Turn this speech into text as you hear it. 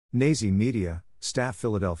Nazy Media, Staff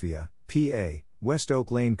Philadelphia, PA, West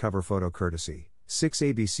Oak Lane cover photo courtesy, 6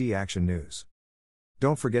 ABC Action News.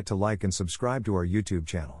 Don't forget to like and subscribe to our YouTube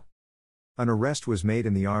channel. An arrest was made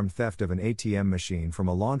in the armed theft of an ATM machine from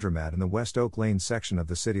a laundromat in the West Oak Lane section of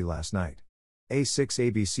the city last night. A 6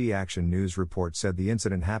 ABC Action News report said the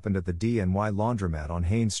incident happened at the DNY laundromat on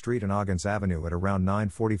Haynes Street and Oggins Avenue at around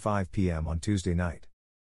 9:45 p.m. on Tuesday night.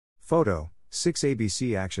 Photo, 6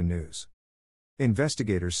 ABC Action News.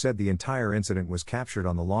 Investigators said the entire incident was captured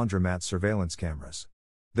on the laundromat surveillance cameras.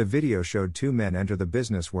 The video showed two men enter the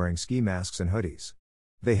business wearing ski masks and hoodies.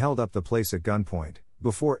 They held up the place at gunpoint,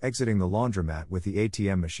 before exiting the laundromat with the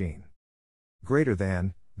ATM machine.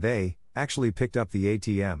 They actually picked up the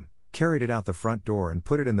ATM, carried it out the front door and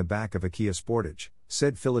put it in the back of a Kia Sportage,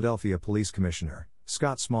 said Philadelphia Police Commissioner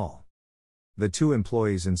Scott Small. The two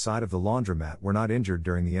employees inside of the laundromat were not injured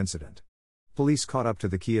during the incident. Police caught up to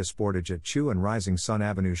the Kia Sportage at Chew and Rising Sun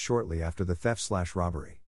Avenues shortly after the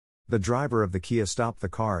theft/robbery. The driver of the Kia stopped the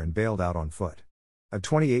car and bailed out on foot. A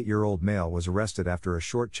 28-year-old male was arrested after a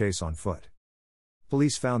short chase on foot.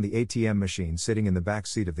 Police found the ATM machine sitting in the back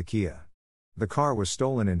seat of the Kia. The car was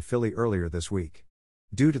stolen in Philly earlier this week.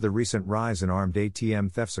 Due to the recent rise in armed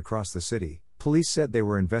ATM thefts across the city, police said they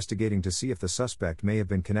were investigating to see if the suspect may have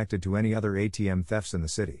been connected to any other ATM thefts in the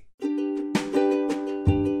city.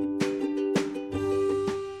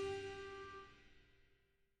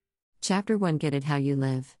 Chapter 1 Get It How You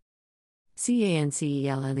Live.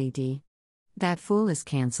 CANCELLED. That fool is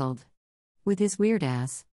cancelled. With his weird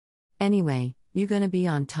ass. Anyway, you gonna be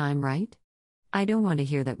on time, right? I don't want to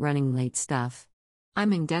hear that running late stuff.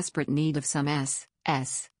 I'm in desperate need of some S,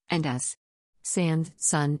 and S. Sand,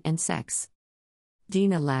 sun, and sex.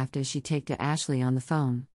 Dina laughed as she talked to Ashley on the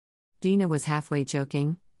phone. Dina was halfway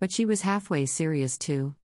joking, but she was halfway serious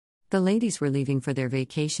too. The ladies were leaving for their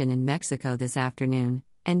vacation in Mexico this afternoon,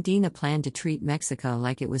 and Dina planned to treat Mexico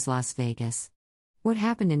like it was Las Vegas. What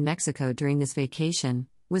happened in Mexico during this vacation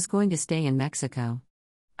was going to stay in Mexico.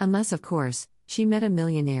 Unless, of course, she met a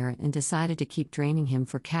millionaire and decided to keep draining him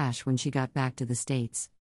for cash when she got back to the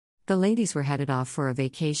States. The ladies were headed off for a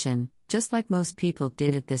vacation, just like most people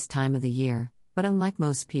did at this time of the year, but unlike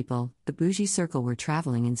most people, the bougie circle were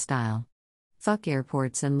traveling in style. Fuck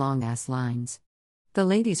airports and long-ass lines. The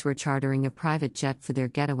ladies were chartering a private jet for their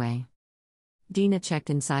getaway. Dina checked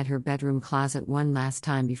inside her bedroom closet one last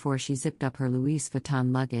time before she zipped up her Louis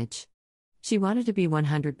Vuitton luggage. She wanted to be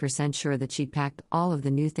 100% sure that she'd packed all of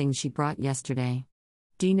the new things she brought yesterday.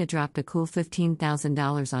 Dina dropped a cool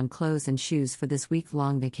 $15,000 on clothes and shoes for this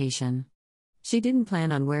week-long vacation. She didn't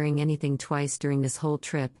plan on wearing anything twice during this whole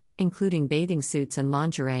trip, including bathing suits and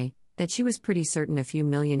lingerie, that she was pretty certain a few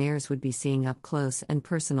millionaires would be seeing up close and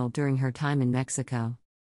personal during her time in Mexico.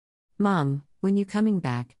 "Mom, when you coming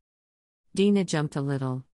back?" Dina jumped a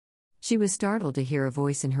little. She was startled to hear a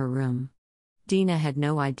voice in her room. Dina had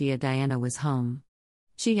no idea Diana was home.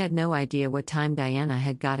 She had no idea what time Diana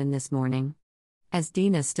had gotten this morning. As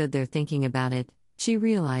Dina stood there thinking about it, she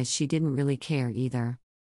realized she didn't really care either.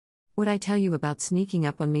 "What'd I tell you about sneaking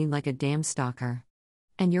up on me like a damn stalker?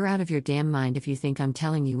 And you're out of your damn mind if you think I'm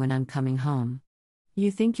telling you when I'm coming home.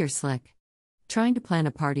 You think you're slick. Trying to plan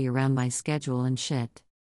a party around my schedule and shit.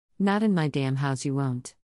 Not in my damn house, you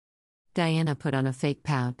won't." Diana put on a fake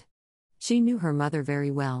pout. She knew her mother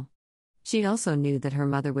very well. She also knew that her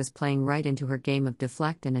mother was playing right into her game of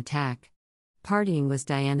deflect and attack. Partying was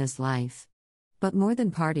Diana's life. But more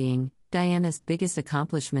than partying, Diana's biggest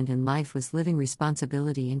accomplishment in life was living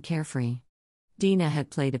responsibility and carefree. Dina had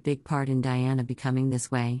played a big part in Diana becoming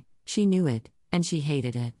this way. She knew it, and she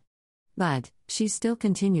hated it. But she still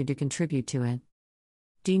continued to contribute to it.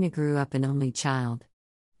 Dina grew up an only child.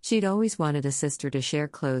 She'd always wanted a sister to share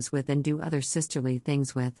clothes with and do other sisterly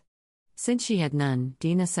things with. Since she had none,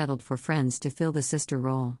 Dina settled for friends to fill the sister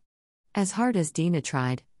role. As hard as Dina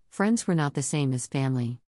tried, friends were not the same as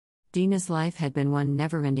family. Dina's life had been one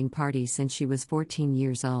never-ending party since she was 14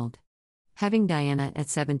 years old. Having Diana at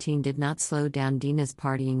 17 did not slow down Dina's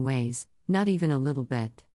partying ways, not even a little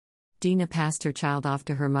bit. Dina passed her child off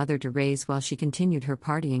to her mother to raise while she continued her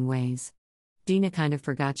partying ways. Dina kind of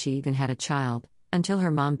forgot she even had a child, until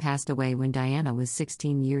her mom passed away when Diana was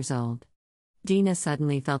 16 years old. Dina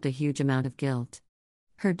suddenly felt a huge amount of guilt.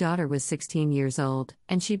 Her daughter was 16 years old,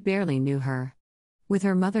 and she barely knew her. With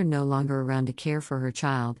her mother no longer around to care for her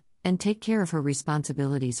child, and take care of her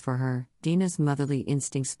responsibilities for her, Dina's motherly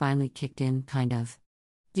instincts finally kicked in, kind of.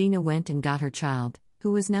 Dina went and got her child,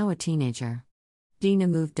 who was now a teenager. Dina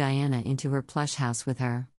moved Diana into her plush house with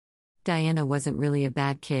her. Diana wasn't really a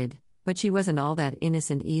bad kid, but she wasn't all that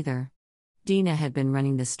innocent either. Dina had been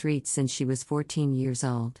running the streets since she was 14 years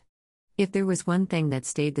old. If there was one thing that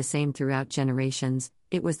stayed the same throughout generations,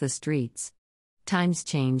 it was the streets. Times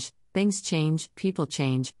change, things change, people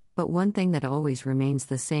change, but one thing that always remains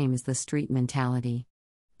the same is the street mentality.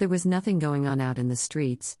 There was nothing going on out in the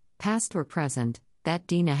streets, past or present, that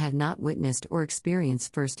Dina had not witnessed or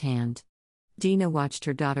experienced firsthand. Dina watched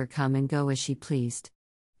her daughter come and go as she pleased.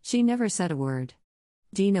 She never said a word.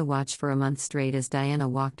 Dina watched for a month straight as Diana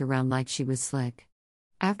walked around like she was slick.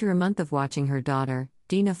 After a month of watching her daughter,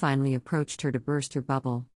 Dina finally approached her to burst her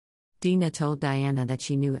bubble. Dina told Diana that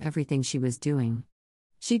she knew everything she was doing.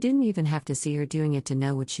 She didn't even have to see her doing it to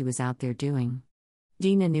know what she was out there doing.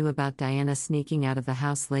 Dina knew about Diana sneaking out of the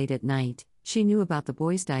house late at night, she knew about the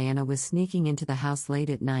boys Diana was sneaking into the house late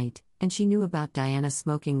at night, and she knew about Diana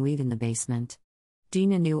smoking weed in the basement.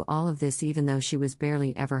 Dina knew all of this even though she was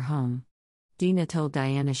barely ever home. Dina told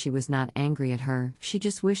Diana she was not angry at her, she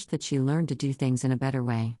just wished that she learned to do things in a better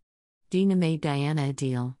way. Dina made Diana a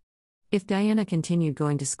deal. If Diana continued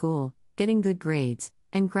going to school, getting good grades,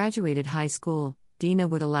 and graduated high school, Dina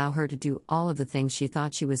would allow her to do all of the things she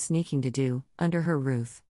thought she was sneaking to do, under her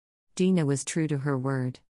roof. Dina was true to her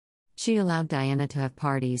word. She allowed Diana to have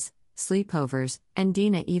parties, sleepovers, and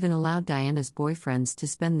Dina even allowed Diana's boyfriends to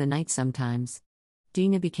spend the night sometimes.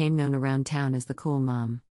 Dina became known around town as the cool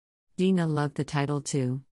mom. Dina loved the title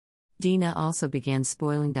too. Dina also began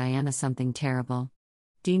spoiling Diana something terrible.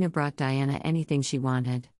 Dina brought Diana anything she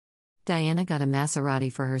wanted. Diana got a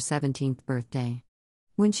Maserati for her 17th birthday.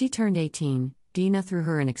 When she turned 18, Dina threw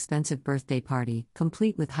her an expensive birthday party,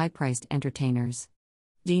 complete with high-priced entertainers.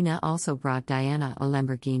 Dina also brought Diana a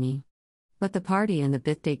Lamborghini. But the party and the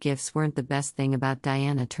birthday gifts weren't the best thing about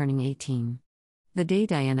Diana turning 18. The day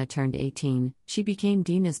Diana turned 18, she became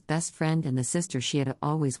Dina's best friend and the sister she had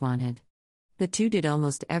always wanted. The two did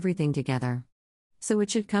almost everything together. So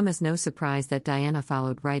it should come as no surprise that Diana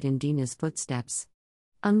followed right in Dina's footsteps.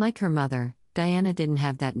 Unlike her mother, Diana didn't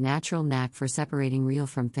have that natural knack for separating real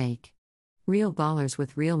from fake. Real ballers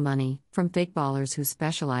with real money, from fake ballers who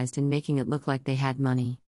specialized in making it look like they had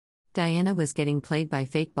money. Diana was getting played by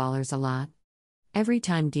fake ballers a lot. Every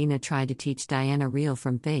time Dina tried to teach Diana real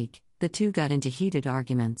from fake, the two got into heated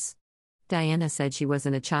arguments. Diana said she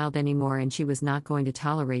wasn't a child anymore and she was not going to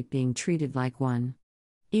tolerate being treated like one.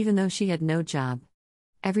 Even though she had no job.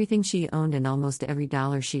 Everything she owned and almost every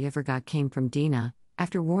dollar she ever got came from Dina.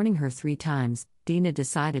 After warning her 3 times, Dina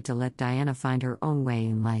decided to let Diana find her own way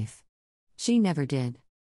in life. She never did.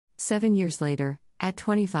 7 years later, at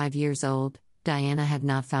 25 years old, Diana had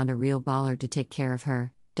not found a real baller to take care of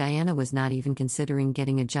her. Diana was not even considering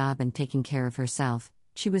getting a job and taking care of herself.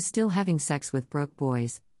 She was still having sex with broke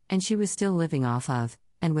boys, and she was still living off of,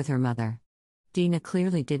 and with her mother. Dina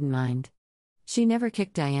clearly didn't mind. She never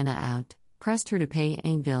kicked Diana out, pressed her to pay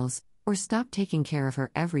any bills, or stopped taking care of her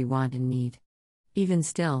every want and need. Even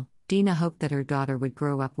still, Dina hoped that her daughter would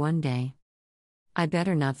grow up one day. "I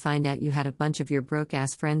better not find out you had a bunch of your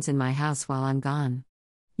broke-ass friends in my house while I'm gone.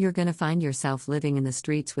 You're gonna find yourself living in the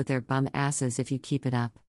streets with their bum asses if you keep it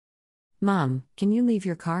up. Mom, can you leave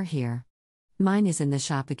your car here? Mine is in the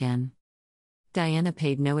shop again." Diana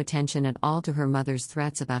paid no attention at all to her mother's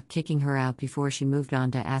threats about kicking her out before she moved on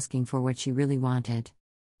to asking for what she really wanted.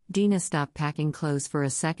 Dina stopped packing clothes for a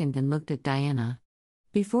second and looked at Diana.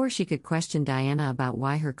 Before she could question Diana about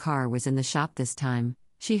why her car was in the shop this time,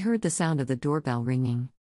 she heard the sound of the doorbell ringing.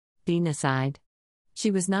 Dina sighed.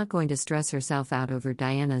 She was not going to stress herself out over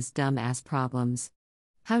Diana's dumb-ass problems.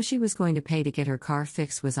 How she was going to pay to get her car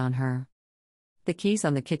fixed was on her. "The key's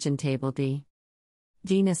on the kitchen table,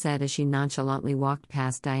 Dina said as she nonchalantly walked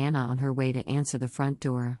past Diana on her way to answer the front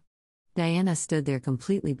door. Diana stood there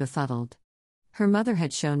completely befuddled. Her mother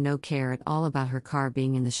had shown no care at all about her car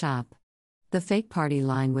being in the shop. The fake party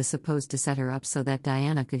line was supposed to set her up so that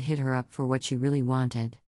Diana could hit her up for what she really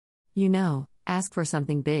wanted. You know, ask for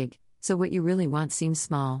something big, so what you really want seems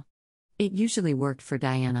small. It usually worked for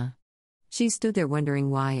Diana. She stood there wondering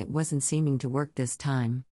why it wasn't seeming to work this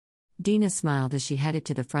time. Dina smiled as she headed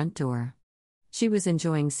to the front door. She was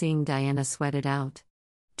enjoying seeing Diana sweat it out.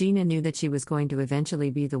 Dina knew that she was going to eventually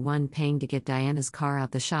be the one paying to get Diana's car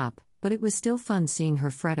out the shop, but it was still fun seeing her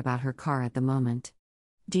fret about her car at the moment.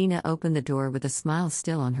 Dina opened the door with a smile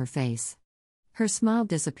still on her face. Her smile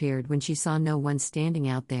disappeared when she saw no one standing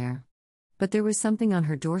out there. But there was something on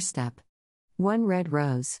her doorstep. One red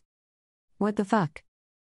rose. What the fuck?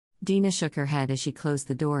 Dina shook her head as she closed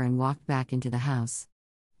the door and walked back into the house.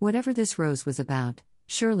 Whatever this rose was about,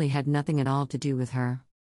 surely had nothing at all to do with her.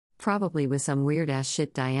 Probably was some weird-ass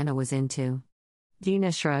shit Diana was into.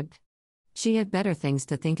 Dina shrugged. She had better things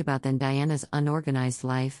to think about than Diana's unorganized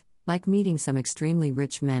life, like meeting some extremely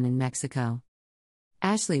rich men in Mexico.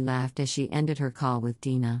 Ashley laughed as she ended her call with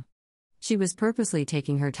Dina. She was purposely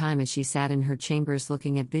taking her time as she sat in her chambers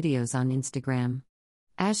looking at videos on Instagram.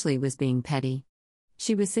 Ashley was being petty.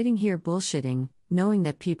 She was sitting here bullshitting, knowing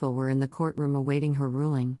that people were in the courtroom awaiting her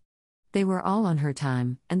ruling. They were all on her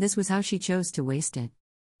time, and this was how she chose to waste it.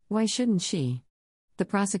 Why shouldn't she? The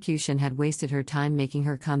prosecution had wasted her time making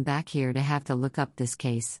her come back here to have to look up this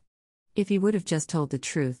case. If he would have just told the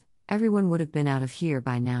truth, everyone would have been out of here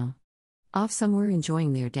by now. Off somewhere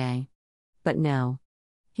enjoying their day. But no.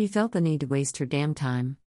 He felt the need to waste her damn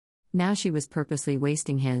time. Now she was purposely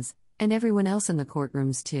wasting his, and everyone else in the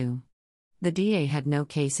courtrooms too. The DA had no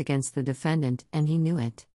case against the defendant, and he knew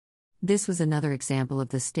it. This was another example of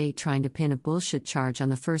the state trying to pin a bullshit charge on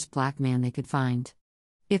the first black man they could find.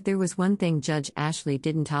 If there was one thing Judge Ashley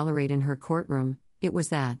didn't tolerate in her courtroom, it was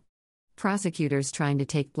that. Prosecutors trying to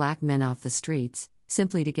take black men off the streets,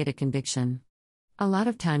 simply to get a conviction. A lot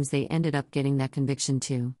of times they ended up getting that conviction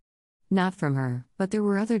too. Not from her, but there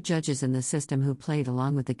were other judges in the system who played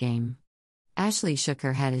along with the game. Ashley shook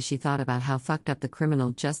her head as she thought about how fucked up the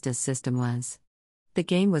criminal justice system was. The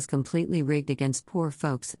game was completely rigged against poor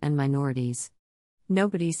folks and minorities.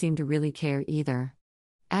 Nobody seemed to really care either.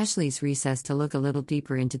 Ashley's recess to look a little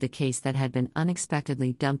deeper into the case that had been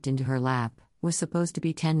unexpectedly dumped into her lap was supposed to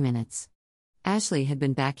be 10 minutes. Ashley had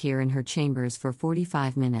been back here in her chambers for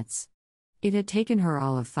 45 minutes. It had taken her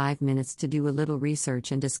all of 5 minutes to do a little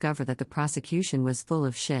research and discover that the prosecution was full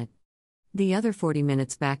of shit. The other 40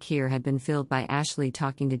 minutes back here had been filled by Ashley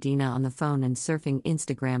talking to Dina on the phone and surfing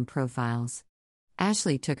Instagram profiles.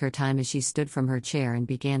 Ashley took her time as she stood from her chair and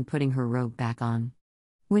began putting her robe back on.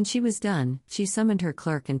 When she was done, she summoned her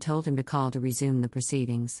clerk and told him to call to resume the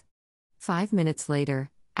proceedings. 5 minutes later,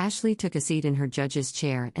 Ashley took a seat in her judge's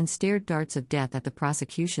chair and stared darts of death at the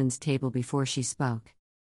prosecution's table before she spoke.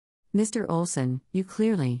 Mr. Olson, you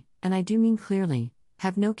clearly, and I do mean clearly,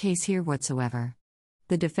 have no case here whatsoever.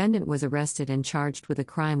 The defendant was arrested and charged with a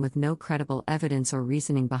crime with no credible evidence or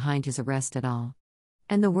reasoning behind his arrest at all.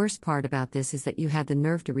 And the worst part about this is that you had the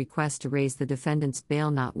nerve to request to raise the defendant's bail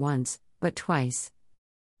not once, but twice.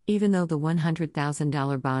 Even though the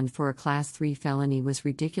 $100,000 bond for a Class 3 felony was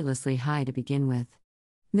ridiculously high to begin with.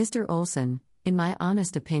 Mr. Olson, in my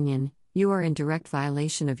honest opinion, you are in direct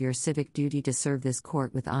violation of your civic duty to serve this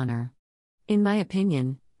court with honor. In my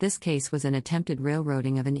opinion, this case was an attempted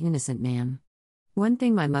railroading of an innocent man. One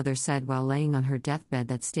thing my mother said while laying on her deathbed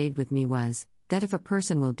that stayed with me was, that if a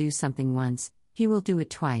person will do something once, he will do it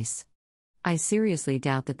twice. I seriously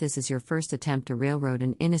doubt that this is your first attempt to railroad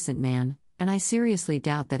an innocent man, and I seriously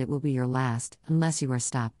doubt that it will be your last, unless you are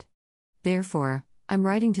stopped. Therefore, I'm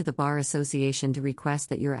writing to the Bar Association to request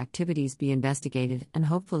that your activities be investigated and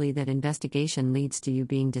hopefully that investigation leads to you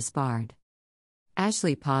being disbarred.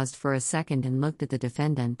 Ashley paused for a second and looked at the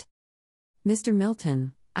defendant. Mr.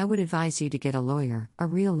 Milton, I would advise you to get a lawyer, a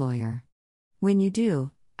real lawyer. When you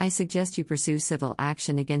do, I suggest you pursue civil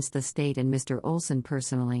action against the state and Mr. Olson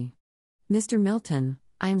personally. Mr. Milton,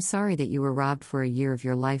 I am sorry that you were robbed for a year of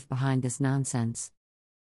your life behind this nonsense.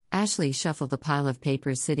 Ashley shuffled the pile of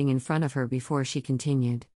papers sitting in front of her before she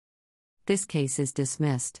continued. This case is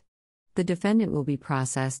dismissed. The defendant will be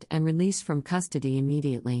processed and released from custody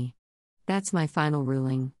immediately. That's my final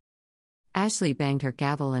ruling. Ashley banged her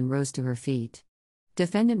gavel and rose to her feet.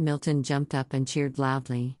 Defendant Milton jumped up and cheered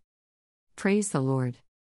loudly. Praise the Lord.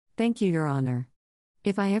 Thank you, Your Honor.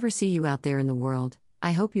 If I ever see you out there in the world,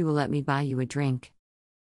 I hope you will let me buy you a drink.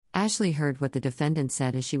 Ashley heard what the defendant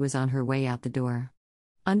said as she was on her way out the door.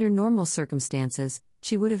 Under normal circumstances,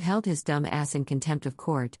 she would have held his dumb ass in contempt of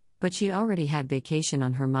court, but she already had vacation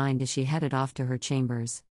on her mind as she headed off to her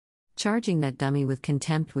chambers. Charging that dummy with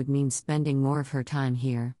contempt would mean spending more of her time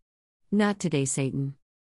here. Not today, Satan.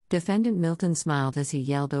 Defendant Milton smiled as he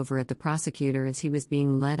yelled over at the prosecutor as he was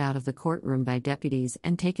being led out of the courtroom by deputies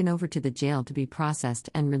and taken over to the jail to be processed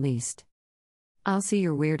and released. I'll see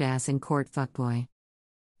your weird ass in court, fuckboy.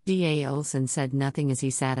 D.A. Olson said nothing as he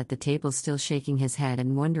sat at the table still shaking his head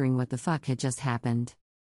and wondering what the fuck had just happened.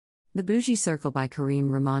 The Bougie Circle by Kareem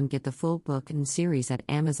Rahman. Get the full book and series at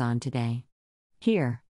Amazon today. Here.